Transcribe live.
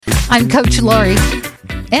I'm Coach Lori,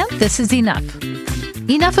 and this is Enough.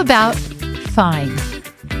 Enough about fine.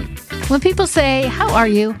 When people say, how are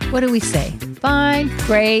you? What do we say? Fine,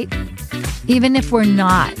 great, even if we're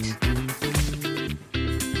not.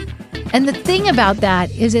 And the thing about that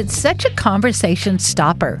is it's such a conversation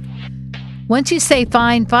stopper. Once you say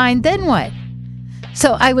fine, then what?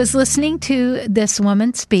 So I was listening to this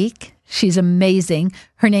woman speak. She's amazing.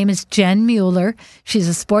 Her name is Jen Mueller. She's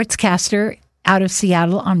a sportscaster out of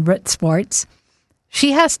Seattle on Root Sports.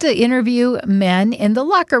 She has to interview men in the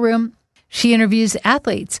locker room. She interviews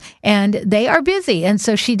athletes, and they are busy. And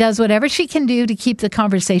so she does whatever she can do to keep the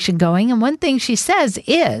conversation going. And one thing she says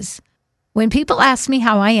is, when people ask me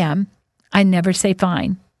how I am, I never say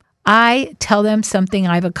fine. I tell them something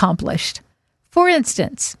I've accomplished. For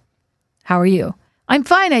instance, how are you? I'm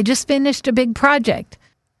fine. I just finished a big project.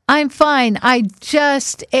 I'm fine. I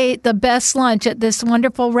just ate the best lunch at this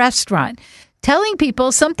wonderful restaurant. Telling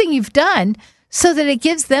people something you've done so that it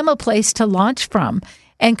gives them a place to launch from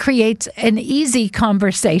and creates an easy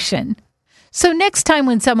conversation. So next time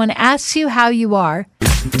when someone asks you how you are,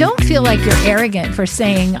 don't feel like you're arrogant for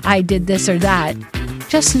saying, I did this or that.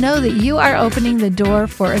 Just know that you are opening the door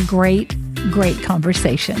for a great, great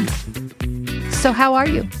conversation. So how are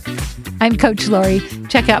you? I'm Coach Lori.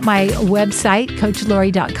 Check out my website,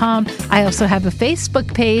 CoachLori.com. I also have a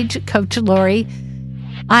Facebook page, Coach Lori.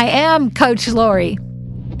 I am Coach Lori,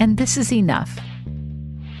 and this is Enough.